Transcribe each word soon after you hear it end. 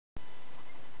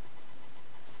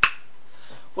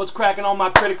What's cracking on my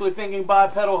critically thinking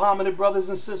bipedal hominid brothers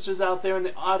and sisters out there in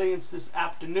the audience this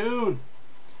afternoon?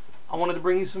 I wanted to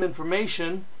bring you some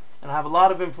information, and I have a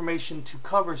lot of information to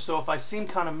cover, so if I seem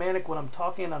kind of manic when I'm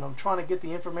talking and I'm trying to get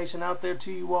the information out there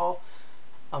to you all,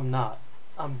 I'm not.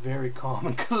 I'm very calm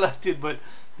and collected, but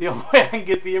the only way I can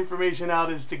get the information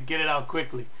out is to get it out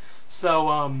quickly.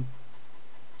 So,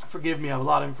 forgive me, I have a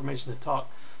lot of information to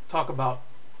talk about.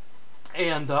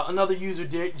 And another user,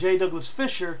 J. Douglas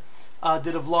Fisher,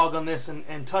 did a vlog on this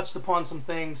and touched upon some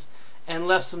things and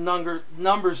left some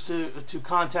numbers to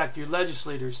contact your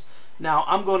legislators. Now,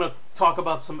 I'm going to talk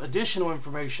about some additional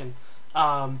information.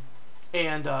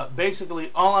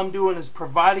 Basically, all I'm doing is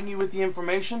providing you with the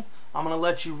information. I'm going to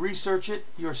let you research it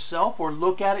yourself or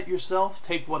look at it yourself.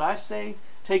 Take what I say,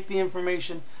 take the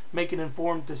information, make an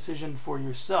informed decision for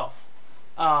yourself.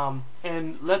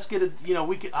 And let's get a,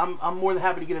 I'm more than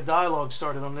happy to get a dialogue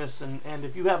started on this. And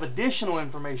if you have additional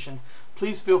information,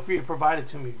 please feel free to provide it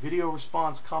to me. Video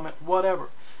response, comment, whatever.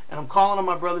 And I'm calling on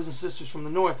my brothers and sisters from the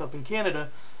north up in Canada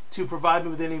to provide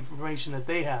me with any information that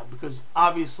they have, because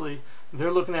obviously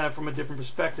they're looking at it from a different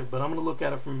perspective, but I'm going to look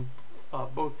at it from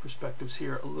both perspectives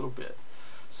here a little bit.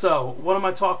 So what am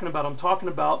I talking about? I'm talking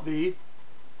about the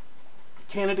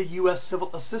Canada-U.S.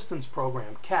 Civil Assistance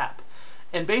Program, CAP.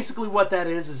 And basically what that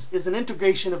is an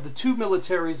integration of the two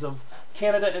militaries of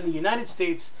Canada and the United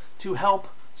States to help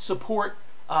support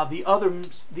the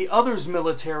others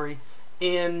military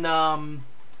in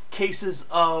cases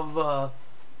of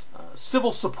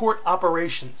civil support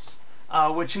operations,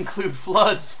 which include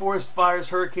floods, forest fires,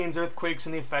 hurricanes, earthquakes,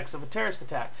 and the effects of a terrorist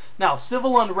attack. Now,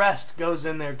 civil unrest goes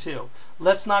in there too.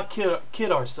 Let's not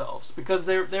kid ourselves, because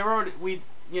they're already,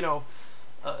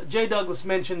 J. Douglas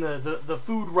mentioned the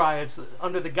food riots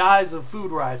under the guise of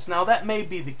food riots. Now, that may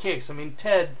be the case. I mean,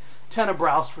 Ted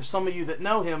Tenebroust, for some of you that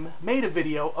know him, made a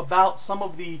video about some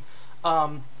of the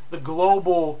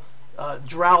global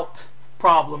drought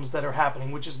problems that are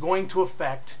happening, which is going to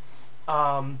affect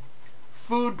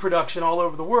food production all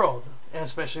over the world, and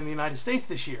especially in the United States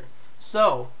this year.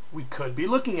 So we could be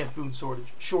looking at food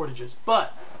shortages,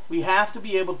 but we have to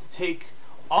be able to take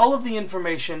all of the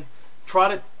information, try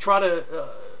to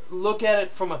look at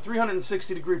it from a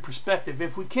 360-degree perspective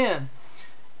if we can,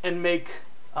 and make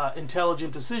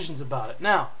intelligent decisions about it.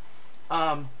 Now,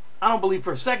 I don't believe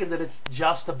for a second that it's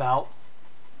just about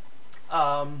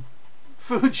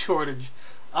food shortage.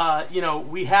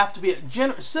 We have to be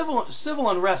civil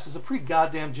unrest is a pretty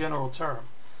goddamn general term.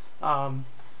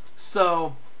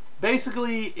 So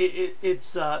basically,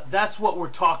 it's that's what we're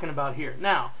talking about here.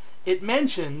 Now, it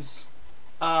mentions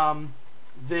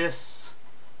this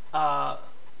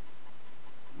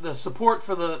the support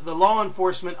for the law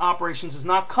enforcement operations is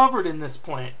not covered in this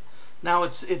plan. Now,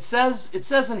 it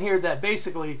says in here that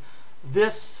basically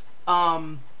this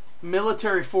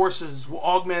military forces will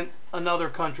augment another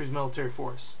country's military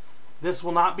force. This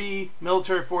will not be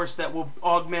military force that will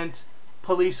augment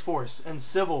police force and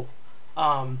civil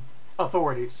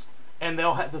authorities. And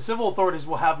the civil authorities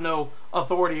will have no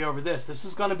authority over this. This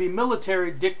is going to be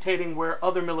military dictating where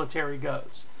other military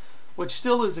goes, which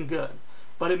still isn't good.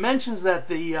 But it mentions that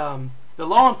the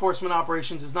law enforcement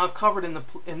operations is not covered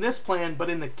in this plan, but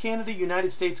in the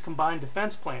Canada-United States Combined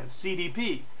Defense Plan,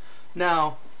 CDP.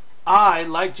 Now, I,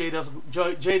 like J.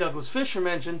 Douglas Fisher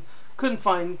mentioned, couldn't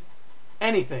find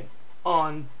anything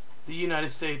on the United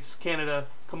States-Canada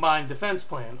Combined Defense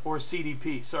Plan, or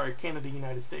CDP, sorry,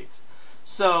 Canada-United States.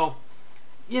 So,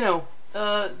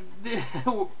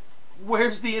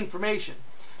 where's the information?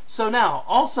 So now,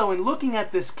 also in looking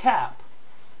at this CAP,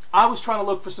 I was trying to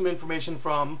look for some information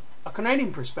from a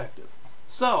Canadian perspective.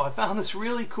 So I found this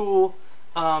really cool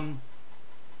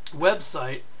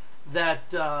website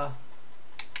that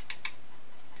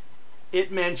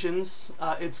it mentions.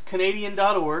 It's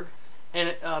Canadian.org, and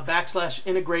it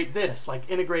 /integrate this,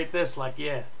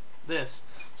 yeah, this.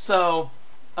 So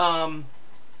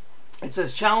it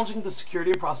says challenging the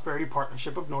security and prosperity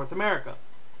partnership of North America.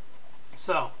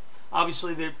 So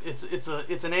obviously it's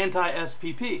an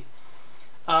anti-SPP.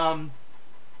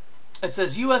 It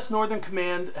says U.S. Northern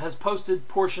Command has posted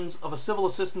portions of a civil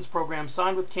assistance program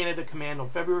signed with Canada Command on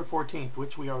February 14th,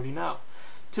 which we already know,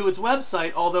 to its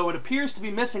website, although it appears to be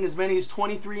missing as many as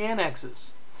 23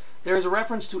 annexes. There is a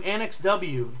reference to Annex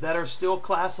W that are still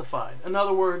classified. In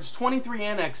other words, 23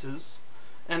 annexes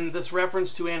and this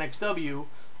reference to Annex W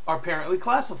are apparently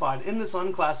classified in this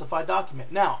unclassified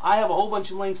document. Now, I have a whole bunch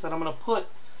of links that I'm going to put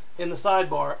in the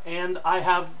sidebar, and I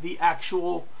have the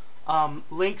actual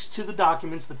links to the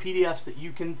documents, the PDFs that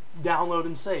you can download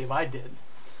and save. I did.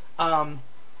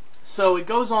 So it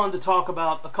goes on to talk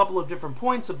about a couple of different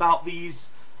points about these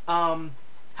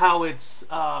how its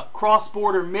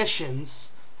cross-border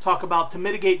missions talk about to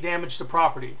mitigate damage to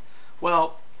property.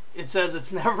 Well, it says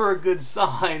it's never a good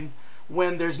sign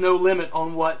when there's no limit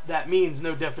on what that means,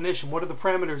 no definition. What are the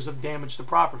parameters of damage to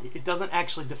property? It doesn't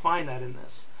actually define that in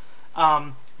this.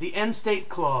 The end state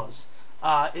clause,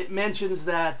 it mentions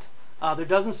that there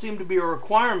doesn't seem to be a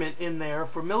requirement in there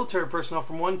for military personnel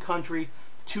from one country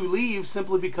to leave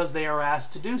simply because they are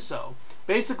asked to do so.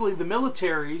 Basically, the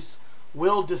militaries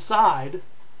will decide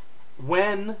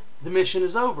when the mission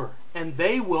is over, and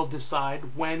they will decide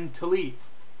when to leave.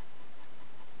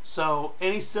 So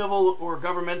any civil or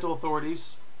governmental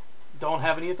authorities don't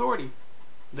have any authority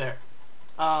there.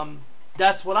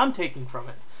 That's what I'm taking from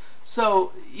it.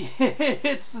 So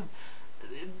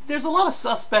there's a lot of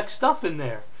suspect stuff in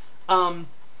there. And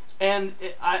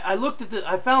I looked at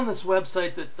I found this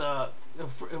website that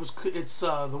it's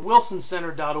the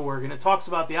wilsoncenter.org, and it talks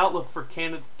about the outlook for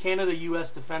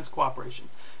Canada-U.S. defense cooperation.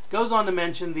 It goes on to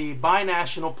mention the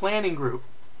binational planning group.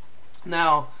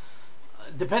 Now,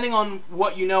 depending on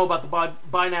what you know about the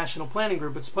binational planning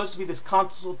group, it's supposed to be this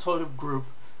consultative group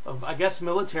of, I guess,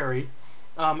 military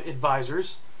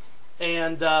advisors,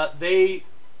 and they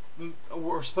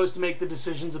were supposed to make the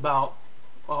decisions about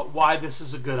why this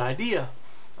is a good idea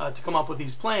to come up with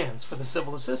these plans for the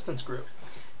civil assistance group.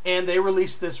 And they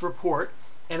released this report,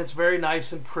 and it's very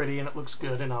nice and pretty, and it looks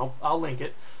good, and I'll link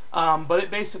it. But it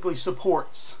basically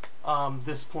supports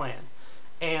this plan.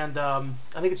 And I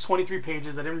think it's 23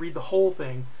 pages. I didn't read the whole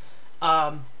thing.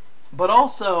 But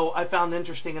also, I found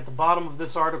interesting at the bottom of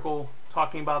this article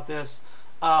talking about this,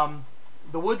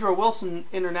 the Woodrow Wilson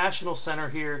International Center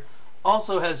here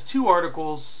also has two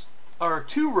articles, or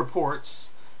two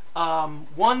reports.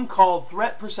 One called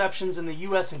Threat Perceptions in the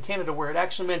U.S. and Canada, where it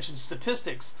actually mentions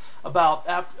statistics about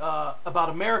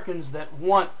Americans that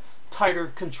want tighter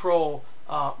control,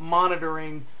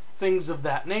 monitoring, things of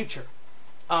that nature.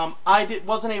 I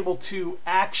wasn't able to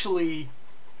actually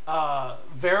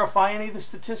verify any of the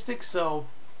statistics, so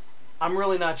I'm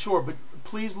really not sure. But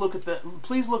please look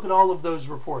at all of those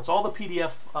reports, all the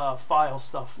PDF file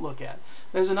stuff. Look at.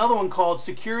 There's another one called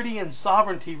Security and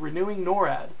Sovereignty Renewing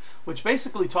NORAD, which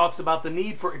basically talks about the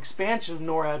need for expansion of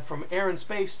NORAD from air and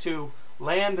space to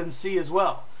land and sea as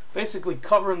well. Basically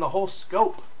covering the whole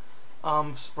scope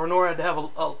for NORAD to have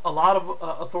a lot of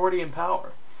authority and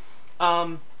power.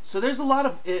 So there's a lot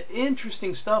of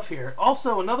interesting stuff here.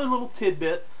 Also, another little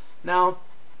tidbit. Now,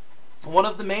 one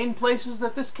of the main places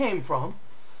that this came from,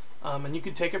 and you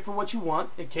can take it for what you want,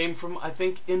 it came from, I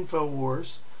think,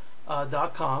 Infowars.com.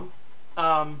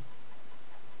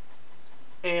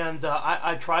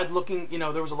 I tried looking,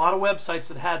 there was a lot of websites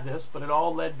that had this, but it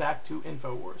all led back to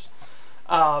Infowars.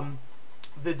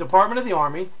 The Department of the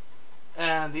Army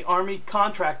and the Army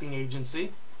Contracting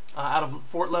Agency out of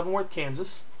Fort Leavenworth,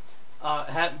 Kansas,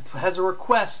 has a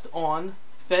request on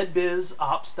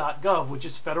fedbizops.gov, which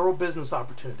is Federal Business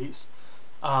Opportunities,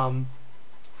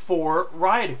 for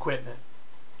riot equipment.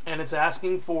 And it's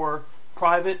asking for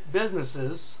private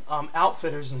businesses,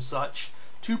 outfitters and such,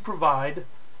 to provide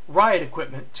riot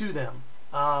equipment to them.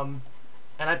 And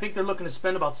I think they're looking to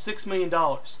spend about $6 million.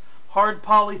 Hard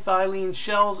polyethylene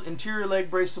shells, interior leg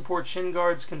brace support shin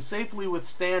guards can safely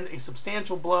withstand a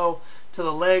substantial blow to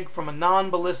the leg from a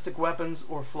non-ballistic weapons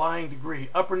or flying degree.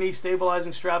 Upper knee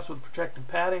stabilizing straps with protective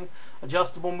padding,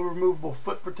 adjustable removable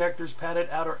foot protectors, padded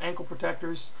outer ankle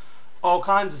protectors, all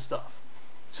kinds of stuff.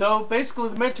 So basically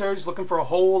the military is looking for a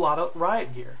whole lot of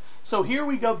riot gear. So here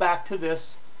we go back to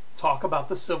this talk about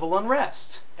the civil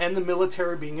unrest and the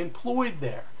military being employed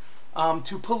there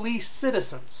to police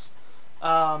citizens.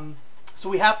 So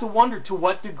we have to wonder, to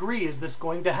what degree is this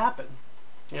going to happen?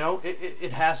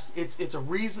 It's a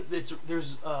reason.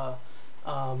 There's a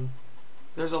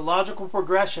logical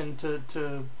progression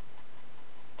to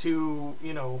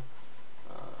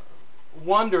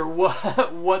wonder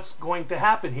what's going to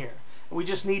happen here. We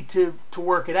just need to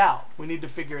work it out. We need to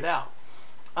figure it out.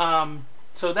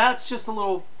 So that's just a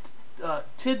little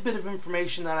tidbit of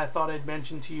information that I thought I'd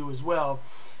mention to you as well.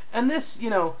 And this,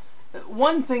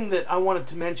 one thing that I wanted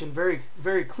to mention very,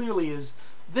 very clearly is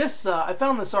this. I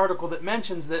found this article that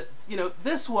mentions that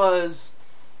this was,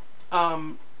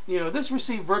 this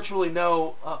received virtually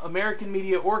no American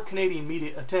media or Canadian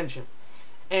media attention,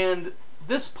 and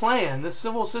this plan, this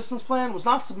civil assistance plan, was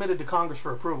not submitted to Congress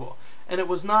for approval, and it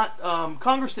was not.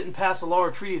 Congress didn't pass a law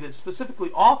or treaty that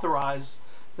specifically authorized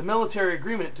the military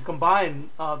agreement to combine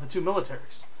the two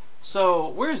militaries. So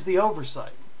where's the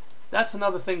oversight? That's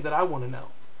another thing that I want to know.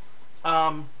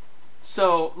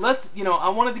 So let's, I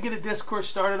wanted to get a discourse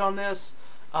started on this,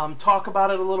 talk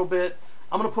about it a little bit.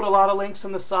 I'm going to put a lot of links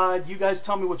on the side. You guys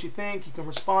tell me what you think. You can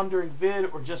respond during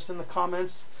vid or just in the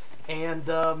comments. And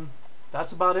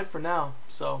that's about it for now.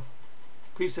 So,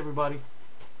 peace, everybody.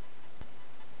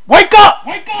 Wake up!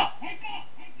 Wake up! Wake up!